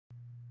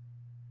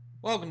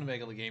Welcome to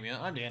Megalgamia.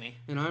 I'm Danny.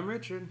 And I'm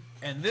Richard.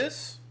 And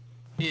this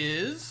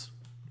is...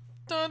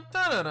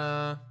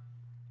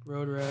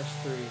 Road Rash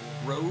 3.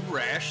 Road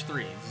Rash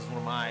 3. This is one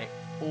of my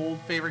old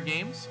favorite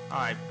games.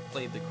 I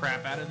played the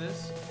crap out of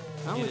this.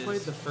 I only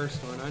played the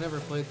first one. I never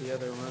played the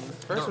other one. The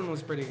first one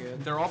was pretty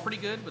good. They're all pretty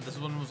good, but this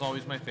one was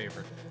always my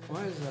favorite.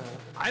 Why is that?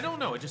 I don't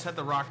know. It just had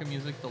the rocket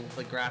music, the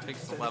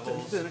graphics, the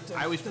levels.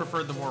 I always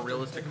preferred the more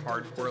realistic,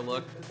 hardcore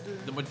look.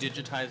 The more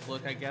digitized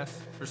look, I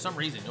guess. For some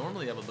reason.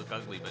 Normally that would look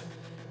ugly, but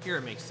here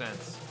it makes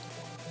sense.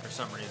 For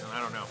some reason. I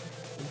don't know.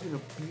 He's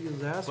gonna beat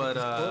his ass but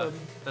with his club.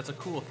 that's a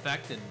cool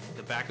effect, and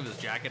the back of his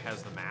jacket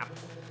has the map.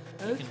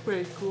 That's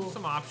pretty cool.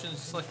 Some options,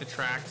 select the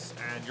tracks,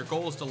 and your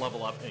goal is to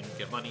level up and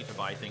get money to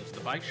buy things at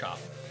the bike shop.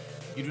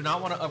 You do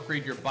not want to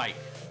upgrade your bike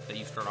that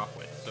you start off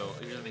with. So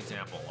here's an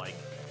example. Like,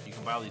 you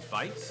can buy all these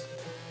bikes,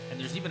 and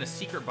there's even a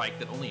secret bike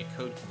that only a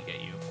code can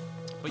get you.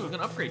 But you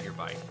can upgrade your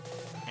bike.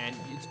 And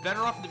it's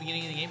better off at the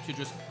beginning of the game to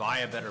just buy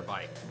a better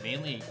bike.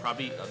 Mainly,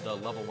 probably the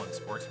level 1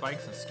 sports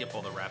bikes and skip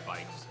all the rat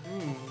bikes.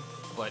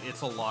 But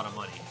it's a lot of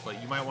money. But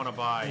you might want to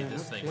buy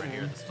this thing right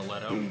here, the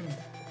stiletto.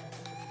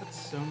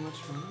 That's so much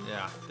money.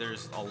 Yeah,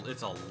 it's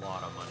a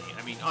lot of money.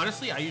 I mean,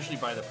 honestly, I usually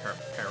buy the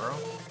Pero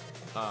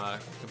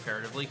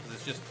comparatively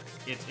because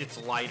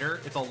it's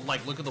lighter. It's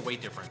like, look at the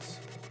weight difference.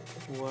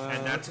 Wow.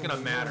 And that's gonna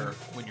matter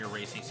when you're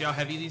racing. See how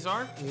heavy these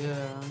are?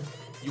 Yeah.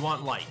 You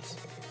want light,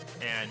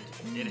 and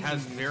it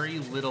has very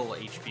little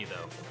HP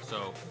though.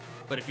 So,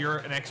 but if you're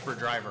an expert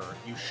driver,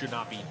 you should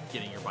not be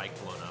getting your bike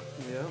blown up.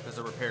 Yeah. Because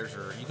the repairs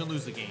you can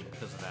lose the game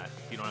because of that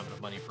if you don't have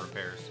enough money for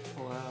repairs.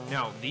 Wow.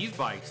 Now these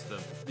bikes,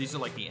 these are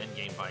like the end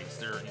game bikes.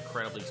 They're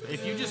incredibly expensive.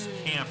 If you just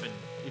camp and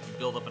if you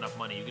build up enough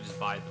money, you can just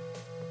buy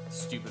the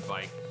stupid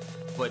bike.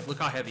 But look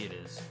how heavy it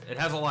is. It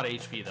has a lot of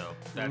HP though.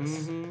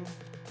 That's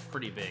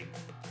pretty big.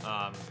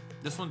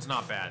 This one's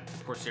not bad.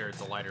 Of course, here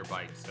it's a lighter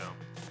bike. So,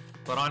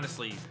 but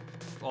honestly,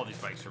 all these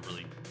bikes are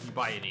really. You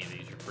buy any of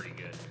these, you're pretty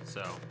good.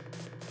 So.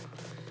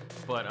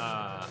 But,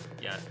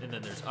 yeah, and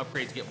then there's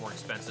upgrades get more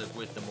expensive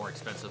with the more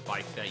expensive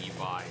bike that you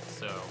buy,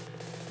 so...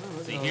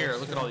 see here,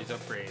 look at all these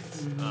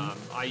upgrades.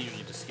 I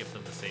usually just skip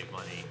them to save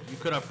money. You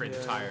could upgrade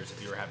the tires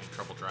if you were having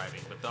trouble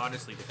driving, but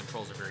honestly, the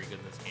controls are very good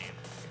in this game.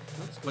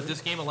 But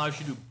this game allows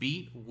you to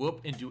beat,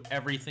 whoop, and do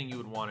everything you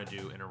would want to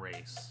do in a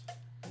race.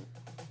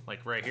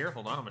 Like right here,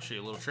 hold on, I'm going to show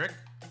you a little trick.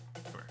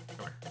 Come here,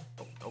 come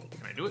here. Oh,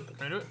 can I do it?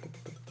 Can I do it?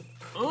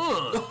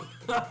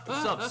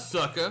 What's up,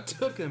 sucker?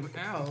 Took him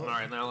out.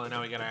 Alright,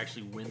 now we gotta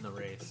actually win the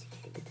race.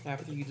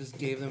 After you just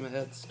gave them a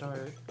head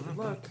start. Good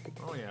luck.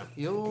 Oh, yeah.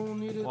 You'll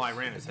need it. Well, I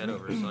ran his head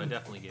over, so I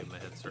definitely gave him a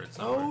head start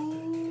somewhere.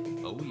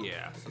 Oh,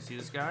 yeah. So see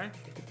this guy?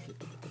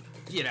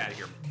 Get out of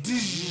here.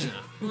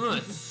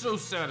 It's so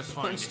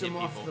satisfying Punched to hit him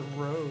off people.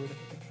 the road.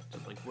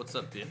 Just like, what's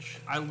up, bitch?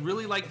 I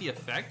really like the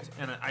effect,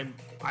 and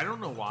I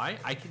don't know why.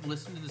 I could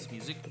listen to this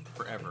music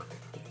forever.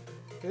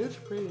 It's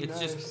pretty It's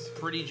nice. just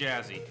pretty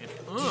jazzy. And,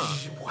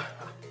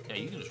 yeah,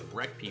 you can just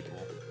wreck people.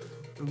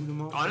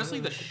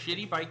 Honestly, the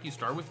shitty bike you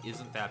start with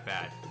isn't that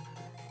bad.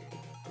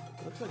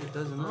 Looks like it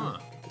doesn't.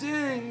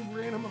 Dang, you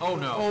ran him off. Oh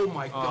no! Oh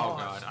my god!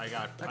 gosh. Oh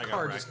god! I got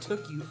car wrecked. just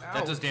took you out.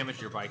 That does damage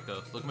to your bike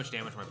though. Look how much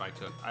damage my bike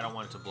took. I don't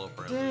want it to blow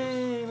up.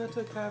 Dang, that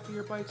took half of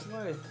your bike's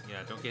life. Yeah,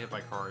 don't get hit by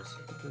cars.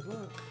 Good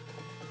luck.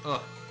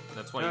 Ugh.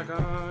 That's why you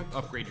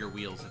upgrade your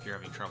wheels if you're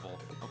having trouble.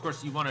 Of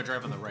course, you want to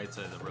drive on the right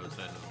side of the road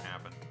so that doesn't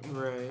happen.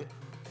 Right.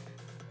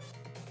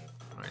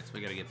 Alright, so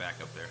we gotta get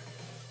back up there.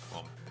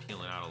 Well, I'm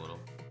peeling out a little.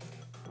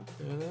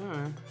 There they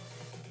are.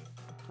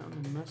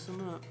 Time to mess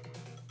them up.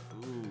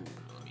 Ooh,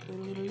 let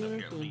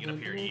me get up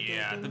here.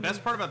 Yeah, the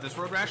best part about this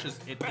Road Rash is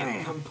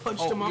Bam!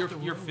 Punched him off the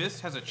your road. fist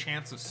has a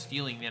chance of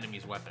stealing the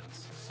enemy's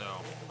weapons. So.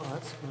 Oh,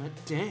 that's good.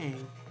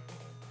 Dang.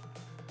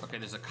 Okay,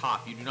 there's a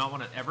cop. You do not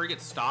want to ever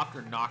get stopped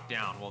or knocked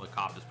down while the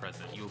cop is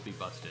present. You will be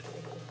busted.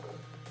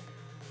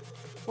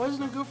 Why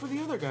doesn't it go for the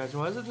other guys?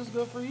 Why does it just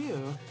go for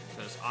you?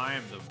 Because I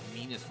am the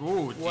meanest.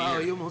 Ooh, deer. Wow,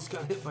 you almost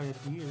got hit by a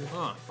deer.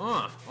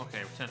 Okay,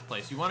 10th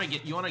place. You want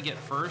to get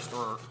first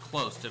or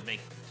close to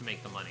make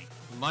the money.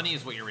 Money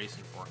is what you're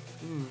racing for.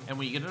 And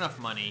when you get enough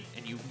money,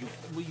 and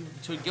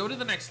to go to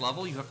the next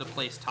level, you have to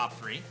place top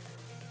 3.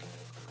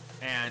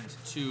 And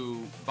to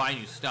buy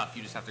new stuff,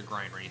 you just have to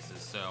grind races.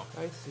 So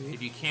I see.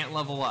 If you can't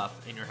level up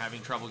and you're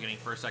having trouble getting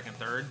first, second,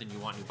 third, then you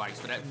want new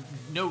bikes. But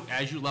note,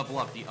 as you level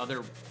up, the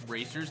other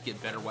racers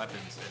get better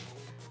weapons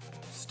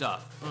and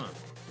stuff.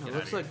 It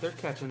looks like they're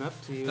catching up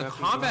to you. The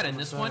combat in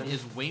this one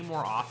is way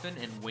more often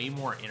and way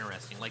more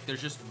interesting. Like,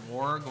 there's just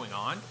more going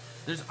on.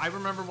 I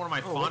remember one of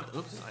my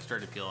oops, I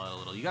started to peel out a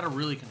little. You got to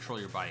really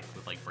control your bike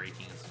with, like,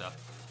 braking and stuff.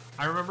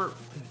 I remember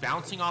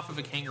bouncing off of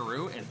a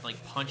kangaroo and,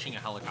 like, punching a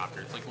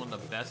helicopter. It's, like, one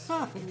of the best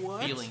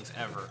feelings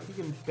ever. You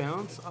can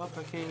bounce off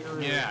a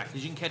kangaroo? Yeah,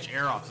 because you can catch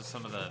air-offs of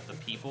some of the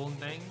people and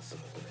things.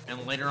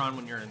 And later on,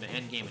 when you're in the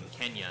end game in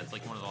Kenya, it's,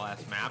 like, one of the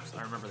last maps.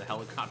 I remember the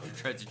helicopter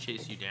tried to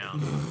chase you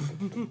down.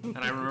 And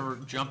I remember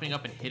jumping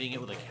up and hitting it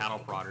with a cattle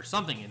prod or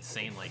something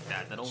insane like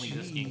that only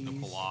this game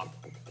can pull off.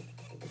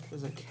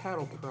 There's a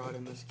cattle prod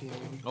in this game.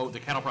 Oh, the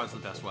cattle prod's the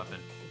best weapon.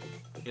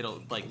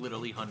 It'll like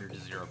literally 100 to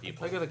 0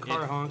 people. I got a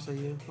car honks at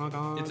you. Honk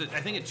honk.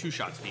 I think it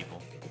two-shots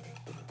people.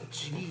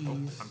 Jeez.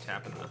 Oh, I'm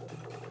tapping the.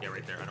 Yeah,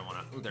 right there. I don't want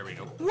to. Oh, there we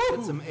go.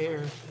 Get some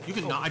air. You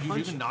can knock. Dude,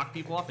 you can knock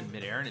people off in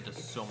midair, and it does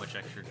so much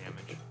extra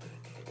damage.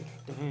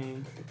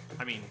 Dang.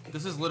 I mean,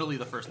 this is literally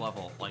the first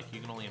level. Like, you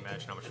can only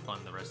imagine how much fun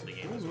the rest of the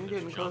game is. You're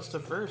getting close to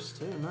first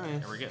too. Nice.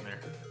 Yeah, we're getting there.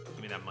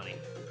 Give me that money.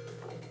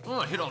 Oh,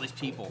 hit all these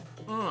people.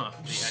 The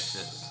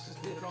exit.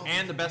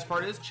 And the best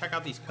part is, check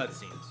out these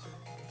cutscenes.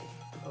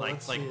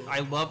 Like I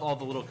love all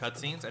the little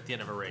cutscenes at the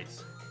end of a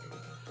race.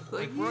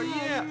 Like, bro,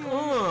 yeah.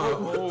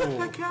 What the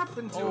heck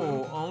happened to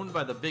him? Owned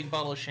by the big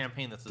bottle of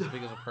champagne that's as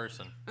big as a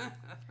person.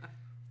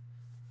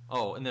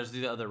 Oh, and there's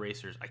the other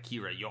racers.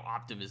 Akira, your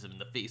optimism in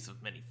the face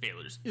of many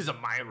failures is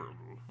admirable.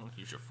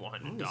 Use your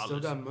 $400. You still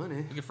got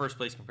money. Look at first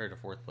place compared to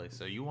fourth place,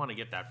 so you want to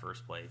get that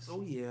first place.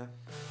 Oh yeah.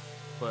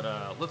 But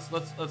let's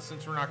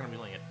since we're not going to be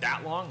playing it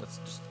that long, let's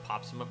just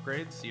pop some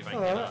upgrades. See if I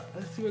can get up.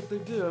 Let's see what they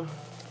do.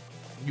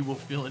 You will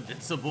feel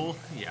invincible.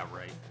 Yeah,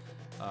 right.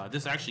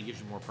 This actually gives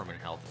you more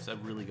permanent health. It's a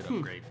really good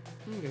upgrade.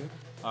 Okay.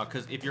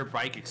 Because if your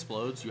bike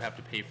explodes, you have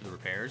to pay for the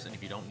repairs, and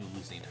if you don't, you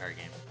lose the entire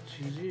game.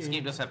 GG. This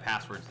game does have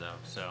passwords, though,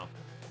 so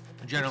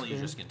generally you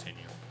just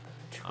continue.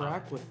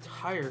 Track with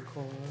tire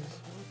claws.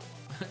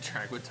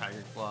 Track with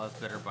tire claws,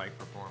 better bike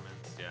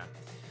performance, yeah.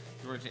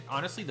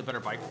 Honestly, the better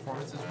bike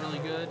performance is really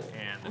good,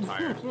 and the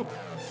tires. Dude,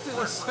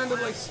 that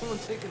sounded like someone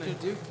taking a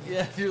Duke.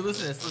 Yeah, dude,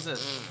 listen to this, listen to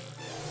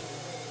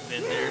this.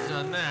 Been there,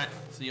 done that.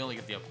 So you only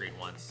get the upgrade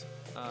once.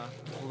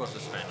 We'll go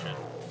suspension.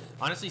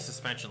 Honestly,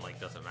 suspension like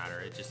doesn't matter.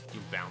 It just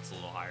you bounce a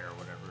little higher or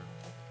whatever.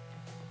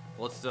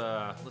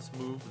 Let's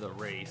move the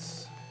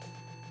race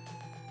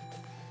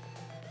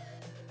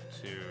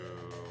to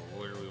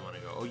where do we want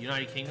to go? Oh,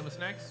 United Kingdom is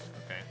next.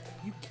 Okay.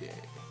 UK.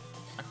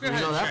 I forgot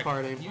how to that check.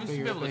 part ain't You used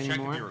to be able to check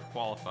anymore. if you were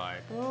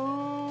qualified.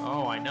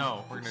 Oh, I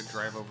know. We're gonna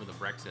drive over the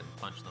Brexit and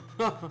punch them.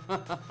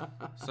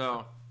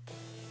 So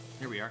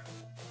here we are.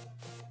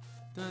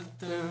 Dun,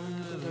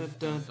 dun,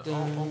 dun,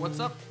 dun. Oh, what's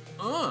up?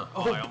 I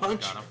almost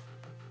punch. got him.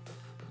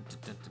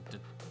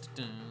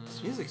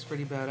 This music's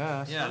pretty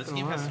badass. Yeah, this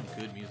game has lie. some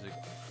good music.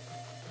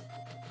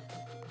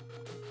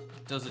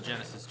 Does the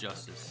Genesis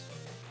justice.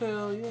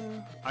 Hell yeah.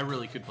 I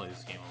really could play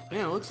this game all day.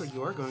 Man, it looks like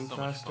you are going So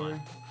much faster.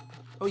 fun.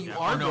 Oh, you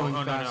are going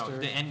no, faster. no.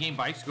 The endgame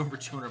bikes go over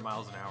 200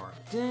 miles an hour.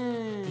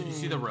 Dang. Did you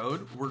see the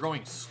road? We're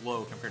going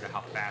slow compared to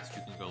how fast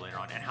you can go later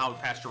on, and how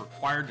fast you're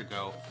required to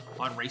go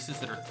on races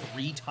that are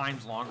 3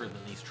 times longer than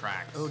these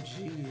tracks. Oh,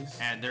 jeez.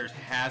 And there's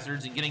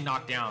hazards, and getting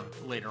knocked down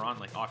later on,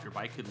 like off your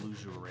bike, could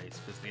lose you a race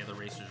because the other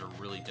racers are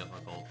really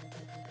difficult.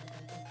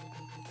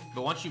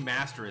 But once you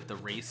master it, the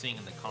racing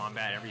and the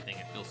combat, everything,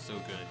 it feels so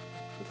good.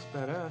 Looks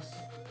badass.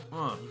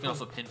 You can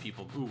also pin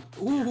people. Ooh.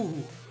 Ooh.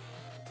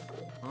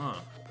 Uh.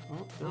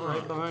 Oh, they're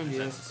right behind you.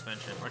 That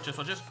suspension. Watch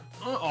this.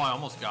 Oh, I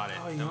almost got it.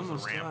 Oh, you that was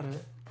almost a ramp. got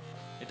it.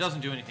 It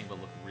doesn't do anything but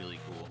look really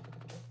cool.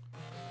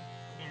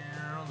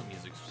 The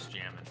music's just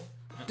jamming.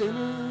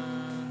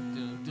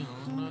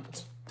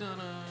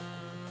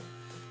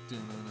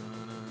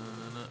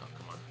 Oh,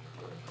 come on.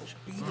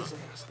 Beat his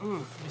ass. Let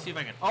me see if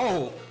I can.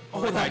 Oh,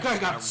 that guy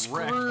got wrecked.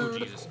 screwed. Oh,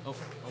 Jesus. Oh,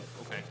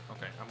 okay.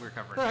 I'm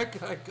recovering. That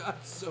guy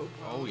got so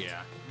close. Oh,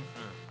 yeah.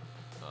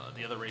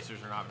 The other racers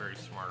are not very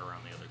smart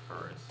around the other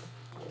cars.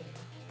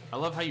 I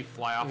love how you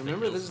fly off.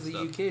 Remember, the this is the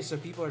UK, so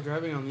people are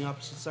driving on the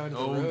opposite side of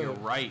the road. Oh, you're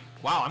right.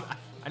 Wow,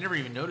 I never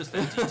even noticed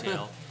that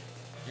detail.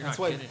 You're That's not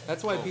why. kidding.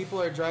 That's why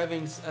people are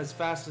driving as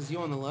fast as you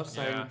on the left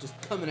side, Yeah. and just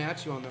coming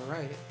at you on the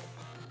right.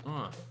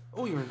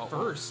 Oh, you're in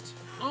first.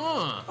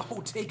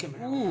 Oh, take him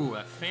out. Ooh,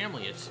 a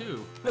family of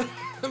 2.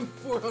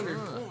 400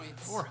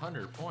 points.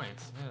 400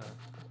 points. Yeah.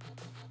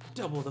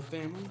 Double the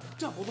family,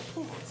 double the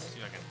points. Let's see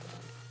if I can.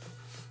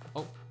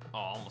 Oh,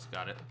 almost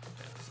got it.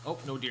 Okay. Oh,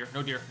 no deer.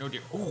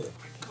 Oh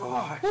my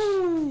gosh.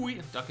 Ooh,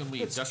 duck and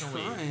weave, It's duck and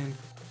weave. trying.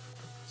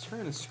 It's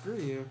trying to screw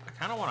you. I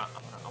kind of wanna.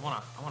 Come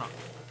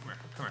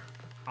here.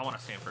 I wanna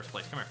stay in first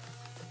place. Come here.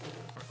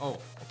 Oh,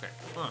 okay.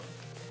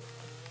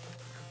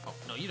 Oh,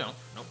 no, you don't.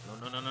 Nope.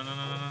 No. Come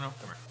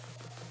here.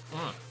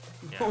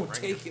 Yeah, Oh, right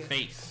take in your it.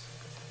 face.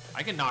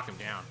 I can knock him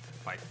down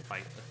if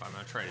I'm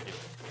gonna try to do it.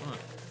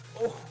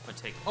 Oh. I'm gonna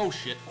take. Oh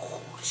shit.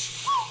 Oh,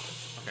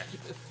 Okay.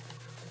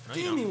 No,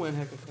 you damn, he don't. went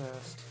hecka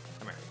fast.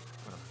 Come here.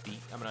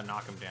 I'm gonna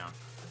knock him down.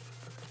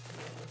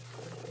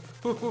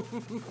 Alright.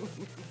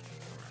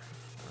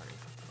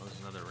 Oh, there's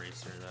another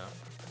racer though.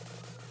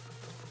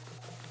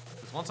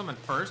 Because once I'm in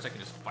first, I can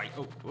just fight.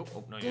 Oh,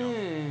 no, you don't.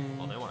 Dang.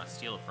 Well, they want to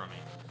steal it from me.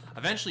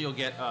 Eventually, you'll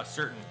get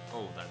certain.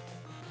 Oh, then.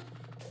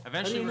 How do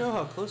Eventually, you know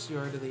how close you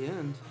are to the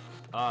end?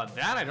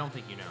 that I don't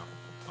think you know.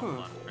 Hold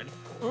on. Ready?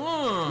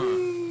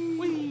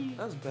 Whee!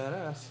 That was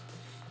badass.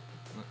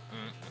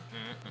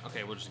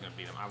 Okay, we're just gonna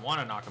beat him. I want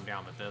to knock him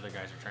down, but the other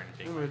guys are trying to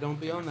take. Remember, don't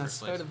be take on my that first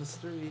side place. of the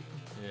street.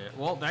 Yeah.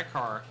 Well, that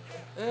car.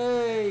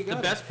 Hey, you got The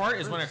it best part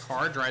is when a first.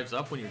 car drives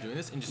up when you're doing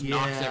this and just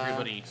knocks Yeah,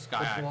 everybody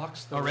sky it high.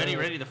 blocks the Oh, ready,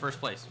 road. the first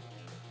place.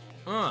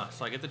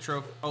 So I get the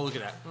trophy. Oh, look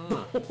at that.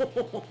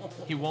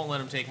 He won't let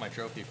him take my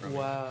trophy from me.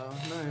 Wow,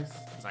 nice.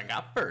 Because I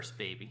got first,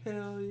 baby.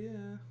 Hell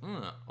yeah.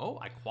 Oh,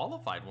 I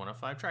qualified 1 of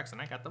 5 tracks,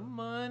 and I got the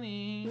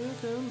money. Here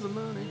comes the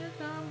money. Here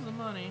comes the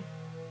money.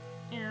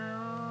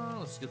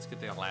 Let's get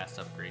the last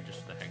upgrade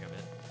just for the heck of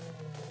it.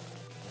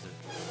 Is it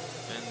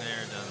been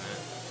there, done that?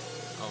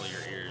 Oh,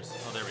 your ears.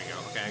 Oh, there we go.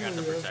 Okay, I got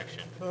the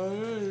protection. All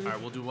right,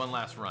 we'll do one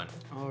last run.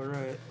 All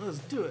right, let's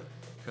do it.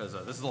 Because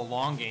this is a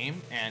long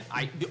game, and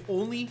the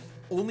only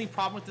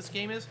problem with this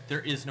game is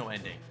there is no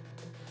ending.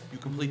 You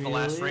complete the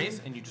last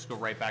race, and you just go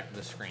right back to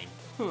the screen.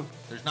 Huh.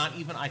 There's not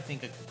even, I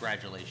think, a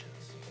congratulations.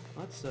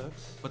 That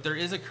sucks. But there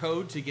is a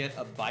code to get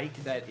a bike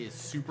that is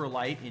super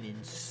light and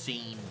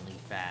insanely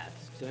fast.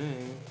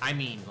 Dang. I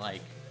mean,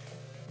 like,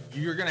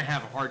 you're gonna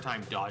have a hard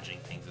time dodging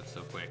things. It's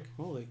so quick.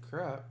 Holy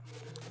crap.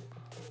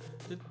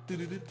 Do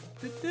look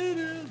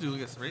at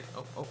this, right?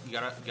 Oh, you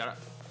gotta.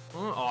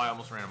 Oh, I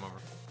almost ran him over.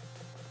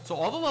 So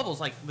all the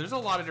levels, like, there's a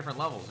lot of different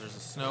levels. There's the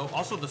snow.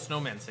 Also, the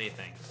snowmen say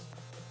things.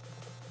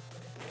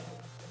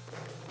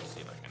 Let's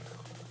see if I can.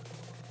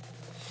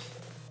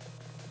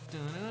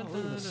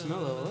 Oh, the snow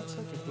level. That's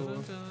such a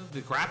cool.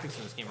 The graphics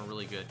in this game are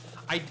really good.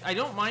 I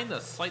don't mind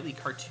the slightly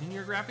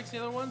cartoonier graphics in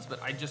the other ones,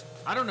 but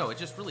I don't know. It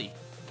just really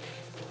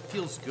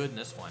feels good in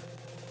this one.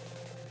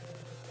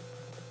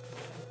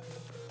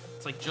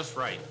 It's like just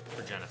right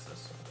for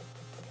Genesis.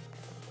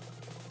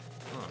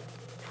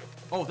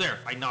 Oh, there!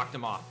 I knocked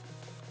him off.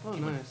 Oh, He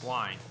nice. went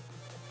flying.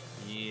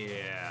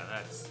 Yeah,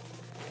 that's.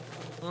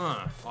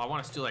 Oh, I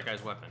want to steal that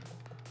guy's weapon.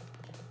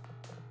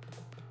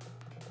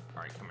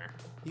 All right, come here.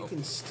 You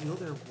can steal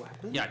their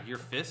weapon? Yeah, your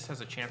fist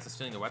has a chance of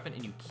stealing the weapon,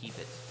 and you keep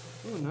it.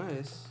 Oh,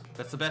 nice.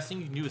 That's the best thing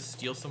you can do is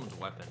steal someone's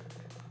weapon.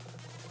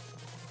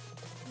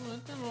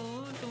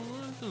 Ooh.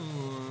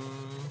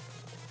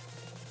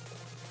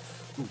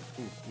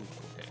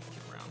 Okay,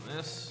 get around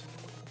this.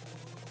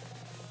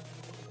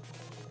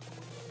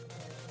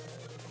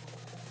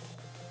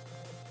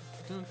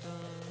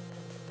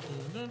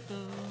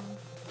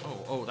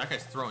 Oh, that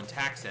guy's throwing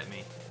tacks at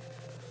me.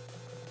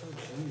 Oh,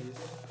 jeez.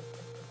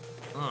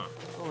 I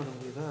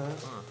wouldn't do that.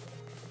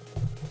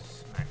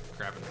 Smack,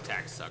 grabbing the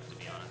tax suck, to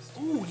be honest.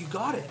 Ooh, you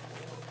got it.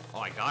 Oh,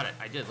 I got it.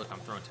 I did. Look, I'm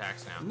throwing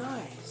tax now.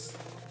 Nice.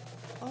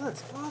 Oh,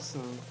 that's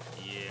awesome.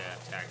 Yeah,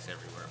 tax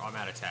everywhere. Oh, I'm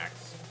out of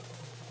tax.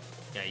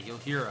 Yeah, you'll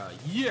hear a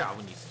yeah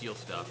when you steal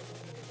stuff.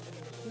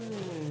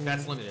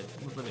 That's limited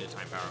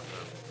time power up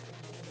though.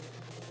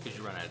 Because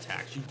you run out of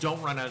tax. You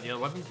don't run out of the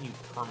other weapons, and you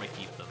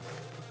perma-keep them.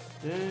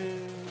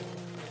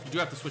 You do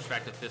have to switch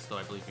back to fist though,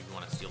 I believe, if you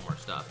want to steal more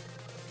stuff.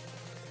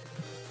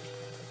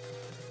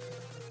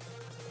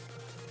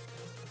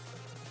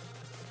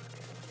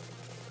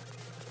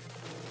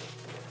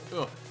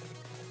 Ugh.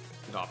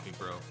 Get off me,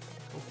 bro.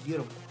 Oh, get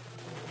him.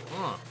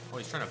 Oh,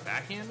 he's trying to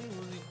backhand me?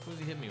 What was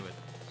he hitting me with?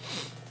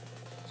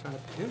 Trying to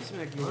pimp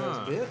smack you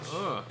ass,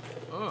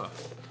 bitch.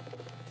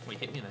 Wait,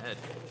 hit me in the head.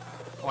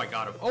 Oh, I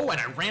got him. Oh, and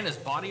I ran his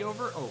body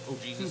over? Oh,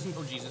 Jesus.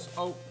 Oh, Jesus.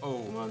 Oh.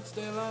 Come on,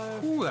 stay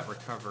alive. Ooh, that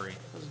recovery.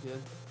 That was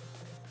good.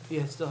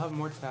 Yeah, still have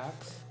more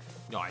tax.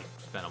 No, I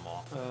spent them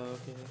all. Oh,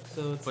 okay.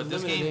 So it's But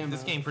limited ammo.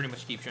 this game pretty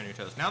much keeps you on your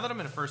toes. Now that I'm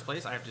in first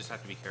place, I just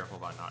have to be careful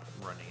about not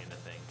running into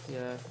things.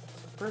 Yeah.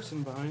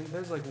 Person behind.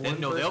 There's like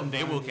one person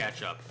they will behind you.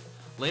 catch up.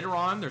 Later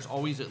on, there's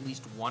always at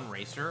least one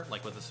racer,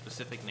 like with a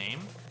specific name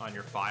on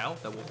your file,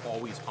 that will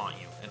always haunt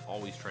you and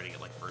always try to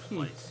get like first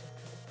place.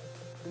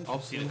 Oh,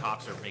 see, the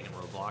cops are making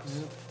roadblocks.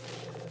 Yep.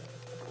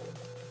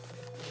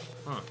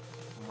 One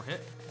more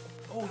hit.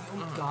 Oh,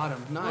 you got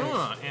him.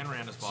 Nice. And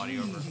ran his body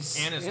over. Jeez.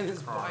 And his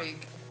car.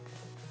 bike.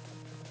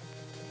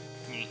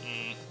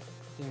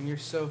 Damn, you're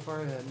so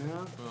far ahead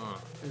now.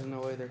 There's no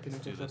way they're gonna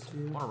Do catch this. up to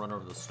I you. want to run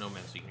over the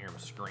snowmen so you can hear them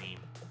scream.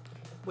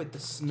 Wait, the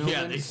snowmen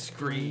Yeah, they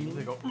scream.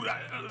 They go. Oh,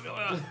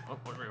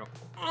 where do we go?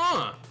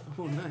 Oh,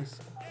 nice.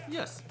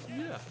 Yes.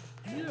 Yeah.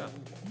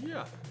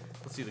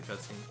 Let's see the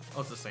cutscene.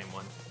 Oh, it's the same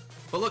one.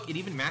 But look, it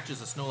even matches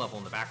the snow level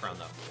in the background,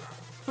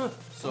 though.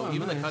 So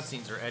even the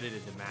cutscenes are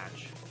edited to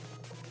match.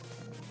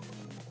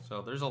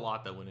 So there's a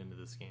lot that went into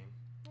this game.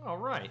 All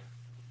right.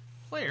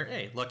 Player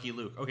A, Lucky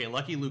Luke. Okay,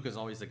 Lucky Luke is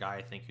always the guy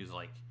I think who's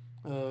like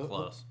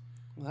close.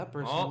 Well, that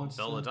person Oh, wants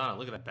Belladonna,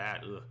 look at that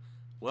bat. Ugh.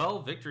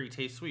 Well, victory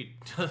tastes sweet.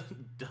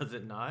 Does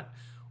it not?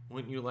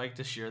 Wouldn't you like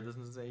to share the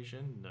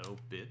sensation? No,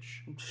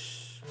 bitch.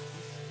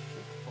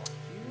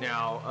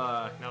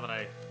 Now, now that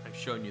I've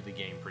shown you the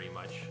game pretty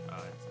much,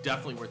 it's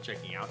definitely worth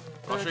checking out.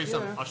 I'll show you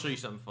something. I'll show you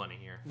something funny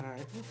here. All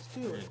right, let's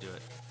do We're it. gonna do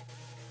it.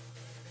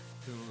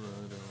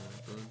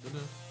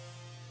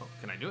 Oh,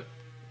 can I do it?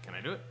 Can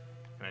I do it?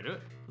 Can I do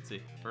it? Let's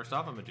see. First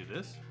off, I'm gonna do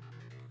this.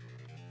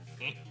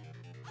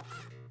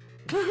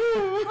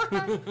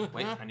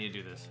 Wait, I need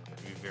to do this. I have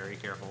to be very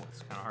careful.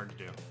 It's kind of hard to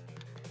do.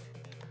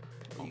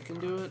 You can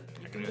do it.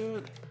 You can do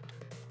it.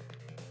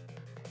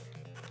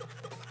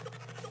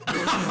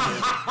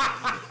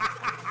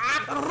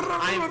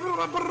 I'm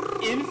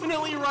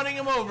infinitely running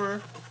him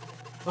over.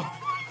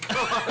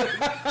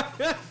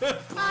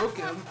 Broke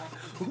him.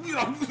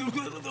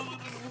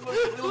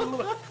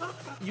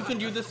 You can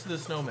do this to the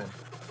snowman.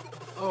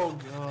 Oh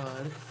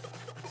god.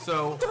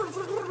 So,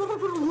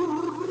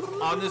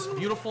 on this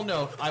beautiful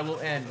note, I will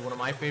end one of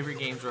my favorite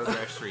games, Road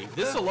Rash 3.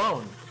 This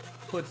alone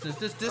puts this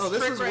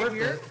trick right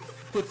here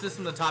puts this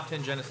in the top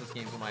 10 Genesis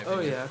games in my opinion.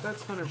 Oh yeah,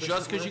 that's 100%.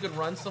 Just because you could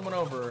run someone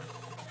over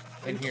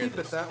and hear keep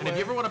this. it that and way. if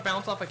you ever want to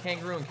bounce off a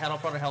kangaroo and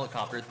catapult a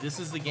helicopter, this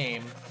is the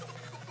game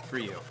for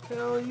you.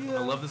 Hell yeah. I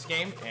love this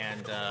game,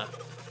 and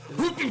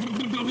we'll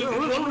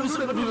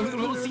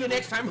see you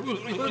next time.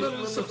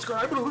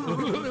 Subscribe.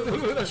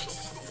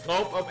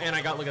 Oh, and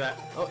I got, look at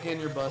that. Oh, and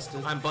you're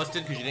busted. I'm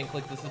busted because you didn't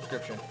click the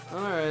subscription.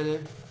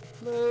 Alrighty.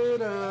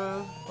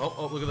 Later.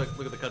 Oh, look at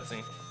the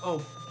cutscene. Oh,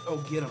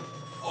 get him.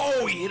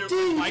 Oh, he hit him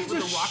Dang, with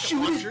a rocket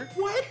launcher.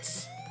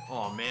 What?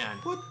 Oh man.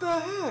 What the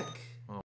heck?